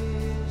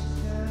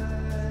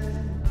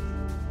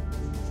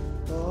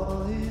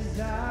 all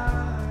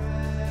desirous,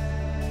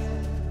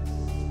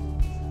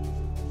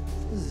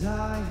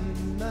 Zion,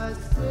 my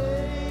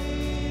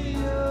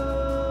Savior,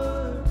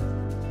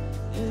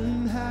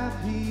 am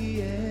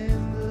happy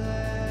and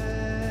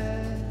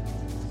blessed,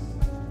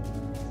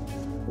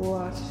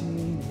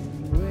 watching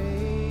and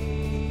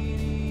waiting,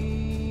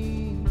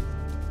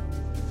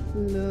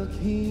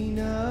 looking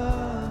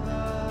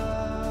above,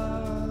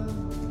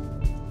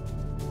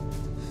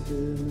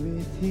 filled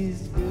with His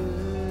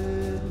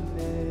goodness,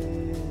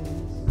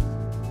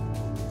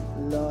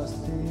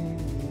 lost in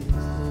His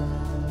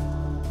love.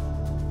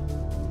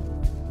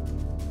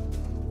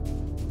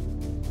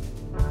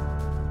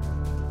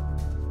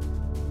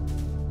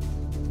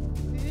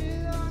 Be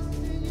lost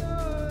in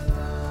Your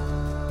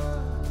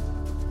love,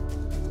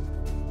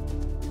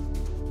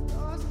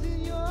 lost in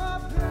Your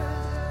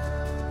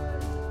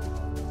presence.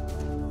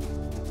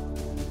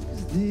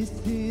 'Cause this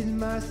is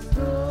my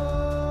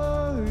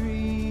story,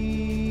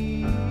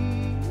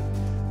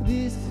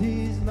 this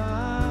is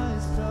my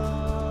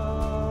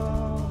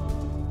song,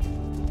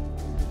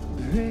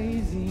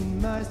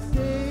 praising my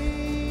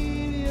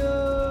Savior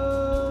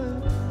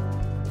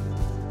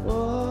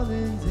all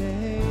the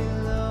day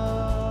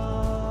long.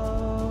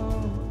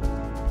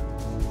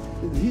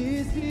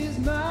 This is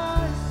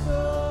my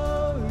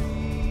story,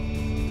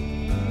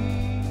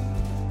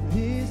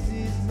 this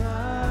is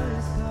my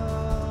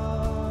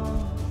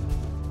song,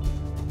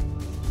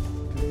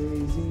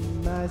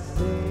 praising my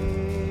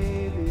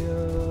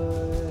Savior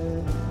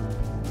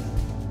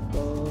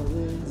all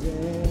the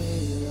day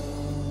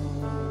long.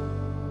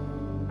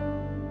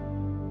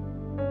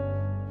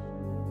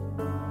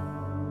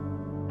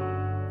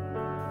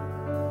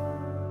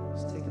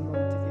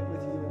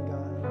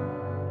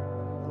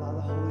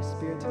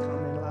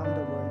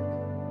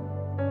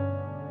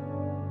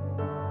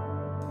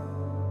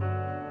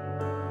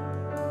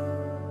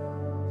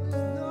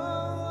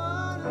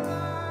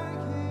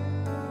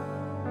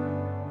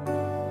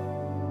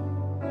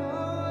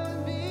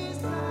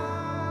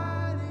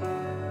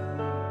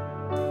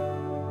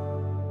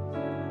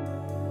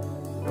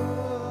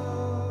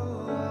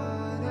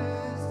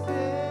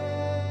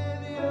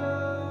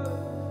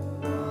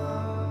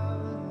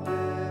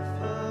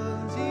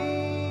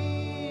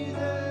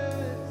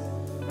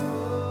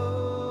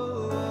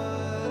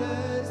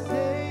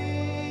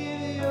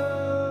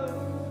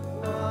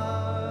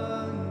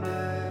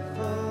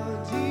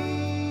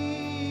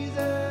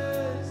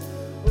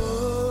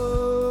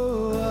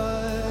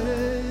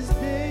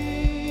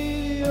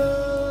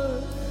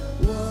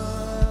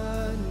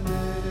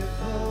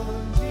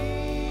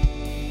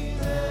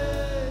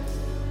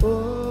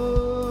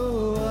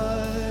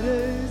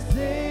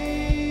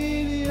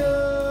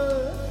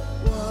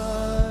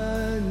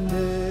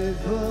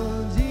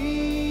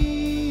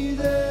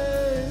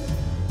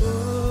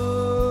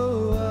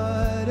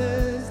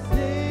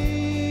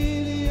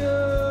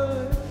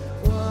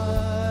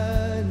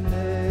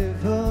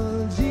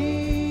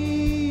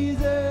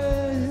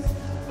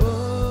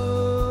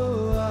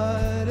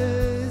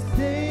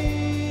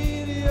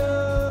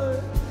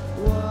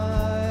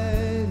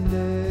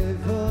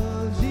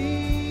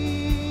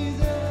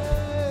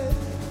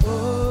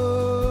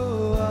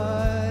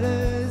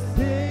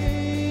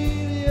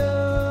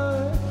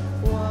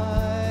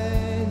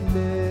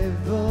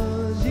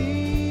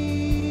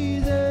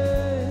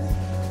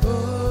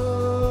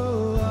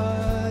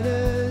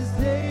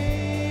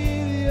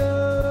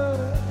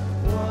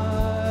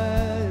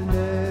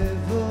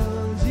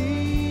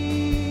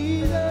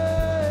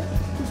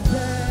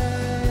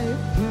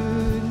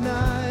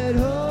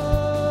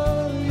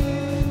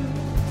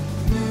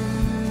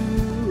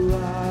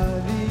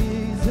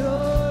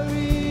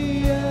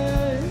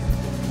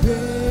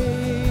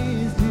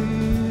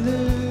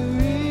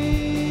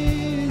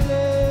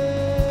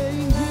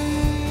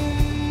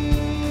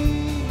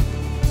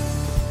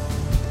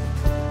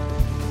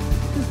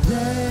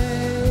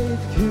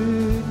 Death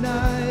could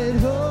not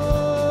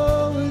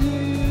hold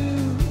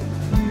you.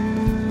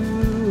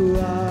 You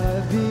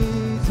are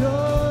victorious.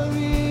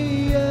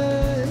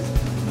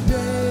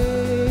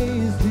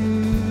 Praise to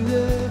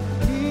the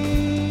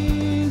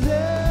risen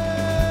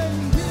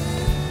King.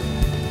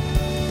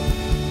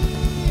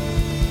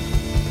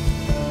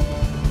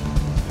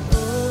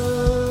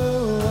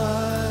 Oh,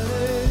 what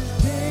a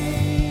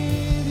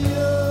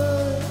Savior,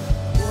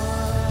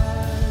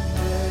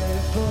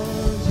 wonderful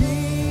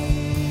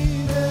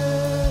Jesus.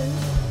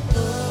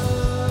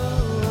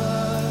 Oh,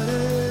 what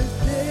a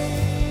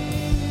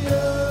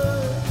Savior,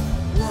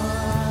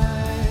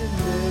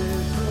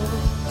 wonderful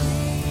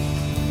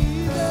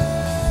Jesus.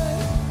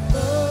 Oh,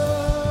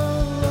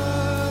 what a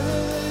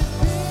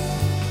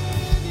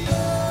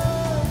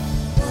Savior,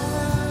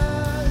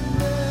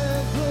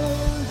 wonderful Jesus.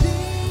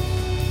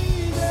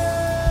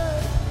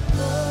 Oh,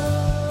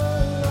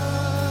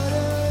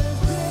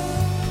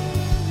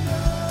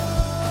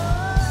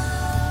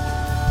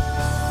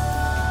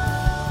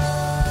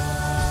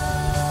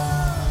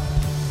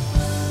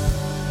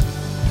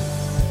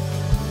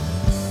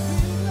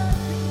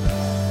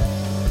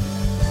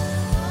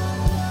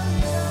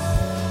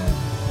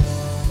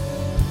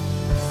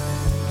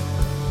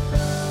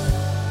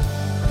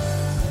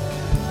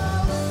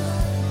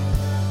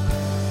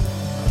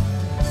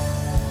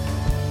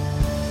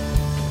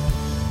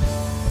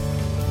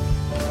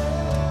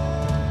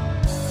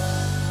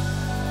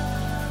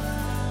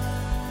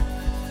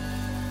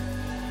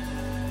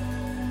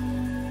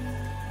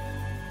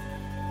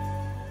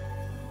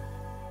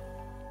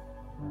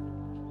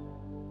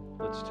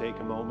 Let's take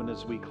a moment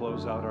as we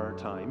close out our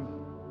time.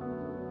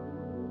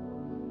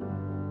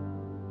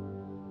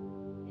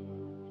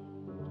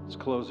 Let's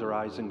close our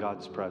eyes in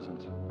God's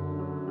presence.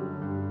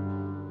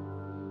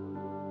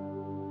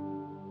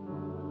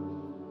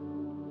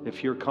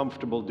 If you're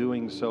comfortable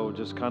doing so,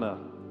 just kind of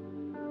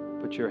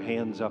put your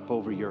hands up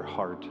over your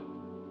heart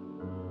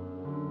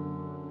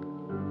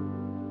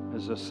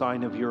as a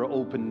sign of your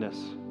openness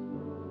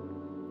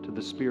to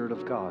the Spirit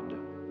of God.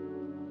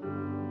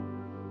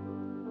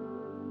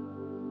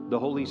 The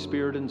Holy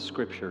Spirit in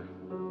Scripture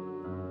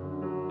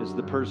is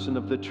the person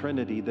of the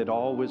Trinity that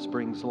always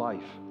brings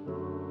life.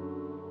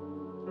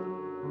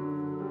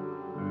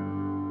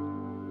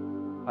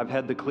 I've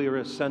had the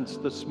clearest sense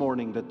this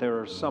morning that there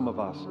are some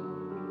of us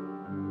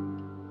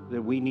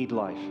that we need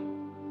life.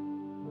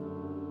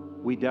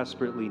 We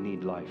desperately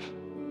need life.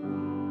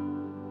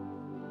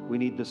 We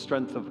need the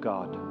strength of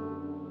God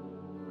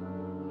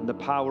and the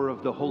power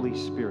of the Holy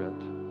Spirit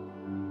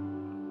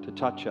to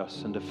touch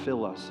us and to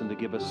fill us and to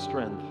give us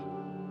strength.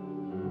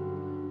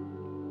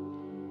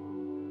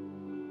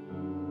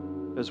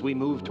 As we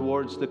move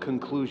towards the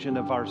conclusion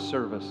of our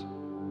service,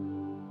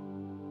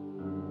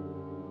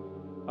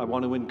 I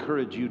want to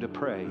encourage you to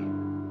pray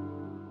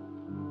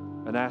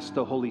and ask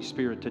the Holy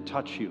Spirit to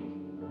touch you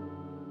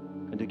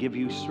and to give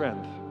you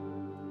strength.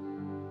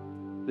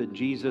 That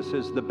Jesus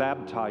is the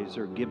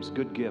baptizer, gives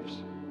good gifts.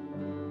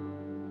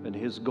 And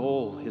his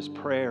goal, his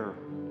prayer,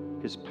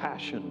 his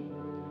passion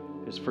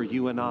is for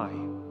you and I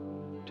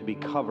to be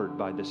covered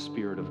by the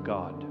Spirit of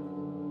God.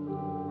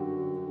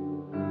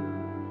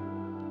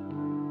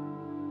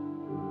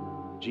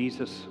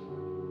 Jesus,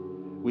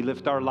 we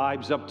lift our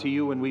lives up to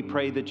you and we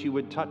pray that you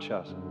would touch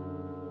us.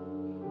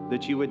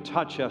 That you would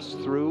touch us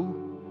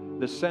through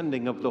the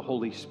sending of the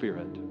Holy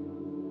Spirit.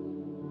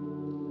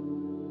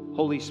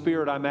 Holy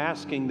Spirit, I'm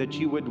asking that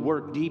you would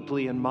work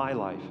deeply in my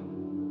life.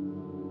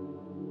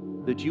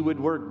 That you would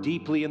work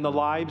deeply in the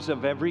lives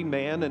of every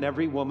man and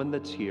every woman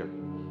that's here.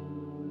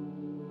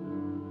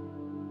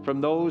 From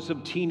those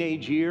of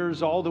teenage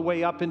years all the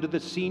way up into the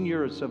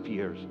seniors of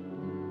years.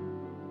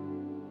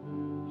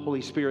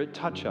 Holy Spirit,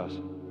 touch us.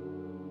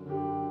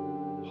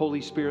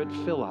 Holy Spirit,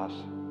 fill us.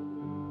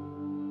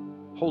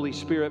 Holy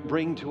Spirit,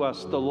 bring to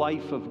us the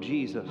life of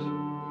Jesus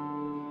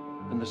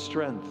and the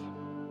strength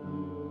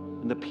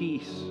and the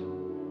peace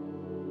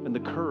and the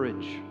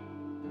courage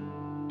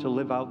to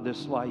live out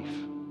this life.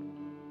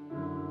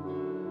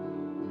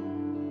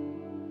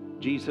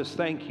 Jesus,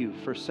 thank you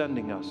for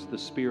sending us the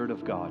Spirit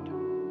of God.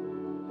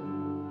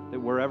 That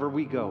wherever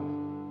we go,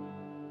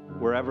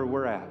 wherever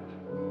we're at,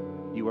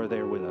 you are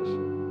there with us.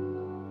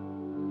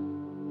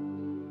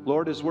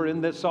 Lord, as we're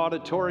in this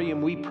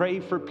auditorium, we pray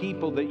for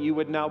people that you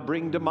would now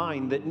bring to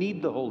mind that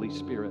need the Holy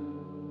Spirit.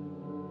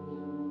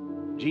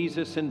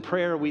 Jesus, in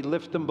prayer, we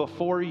lift them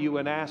before you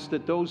and ask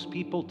that those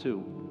people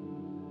too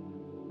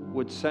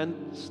would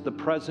sense the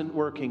present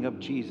working of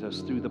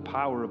Jesus through the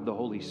power of the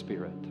Holy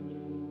Spirit.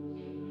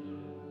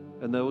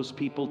 And those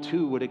people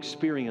too would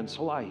experience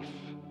life.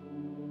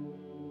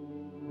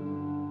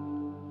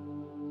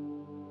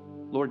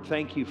 Lord,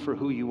 thank you for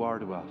who you are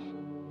to us.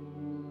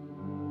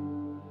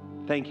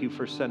 Thank you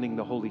for sending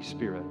the Holy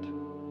Spirit.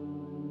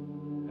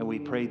 And we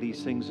pray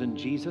these things in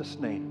Jesus'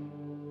 name.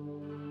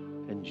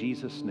 In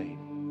Jesus' name.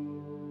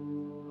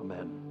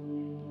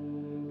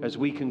 Amen. As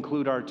we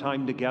conclude our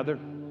time together,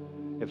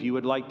 if you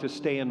would like to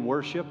stay and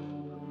worship,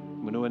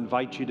 I'm going to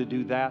invite you to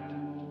do that.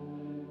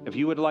 If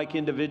you would like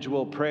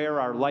individual prayer,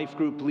 our life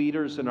group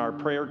leaders and our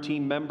prayer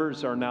team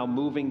members are now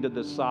moving to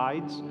the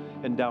sides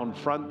and down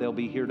front. They'll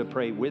be here to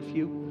pray with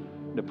you,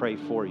 to pray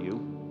for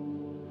you.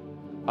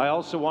 I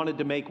also wanted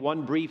to make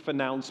one brief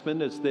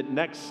announcement, is that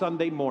next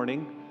Sunday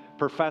morning,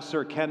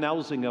 Professor Ken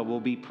Elzinga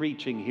will be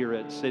preaching here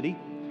at City.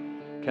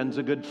 Ken's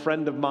a good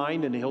friend of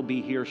mine, and he'll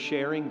be here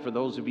sharing. For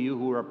those of you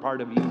who are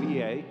part of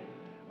UVA,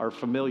 are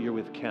familiar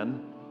with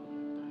Ken.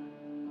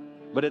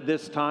 But at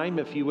this time,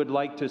 if you would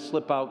like to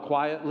slip out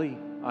quietly,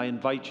 I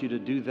invite you to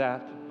do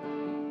that.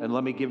 And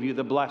let me give you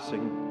the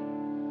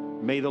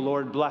blessing. May the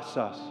Lord bless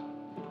us.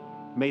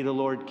 May the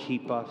Lord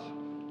keep us.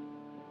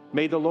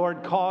 May the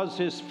Lord cause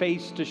his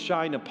face to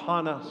shine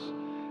upon us.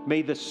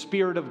 May the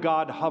Spirit of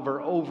God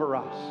hover over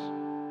us.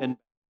 And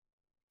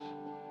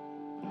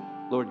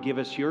Lord, give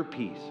us your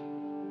peace.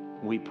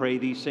 We pray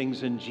these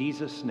things in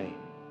Jesus'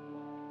 name.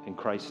 In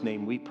Christ's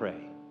name we pray.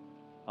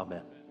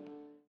 Amen.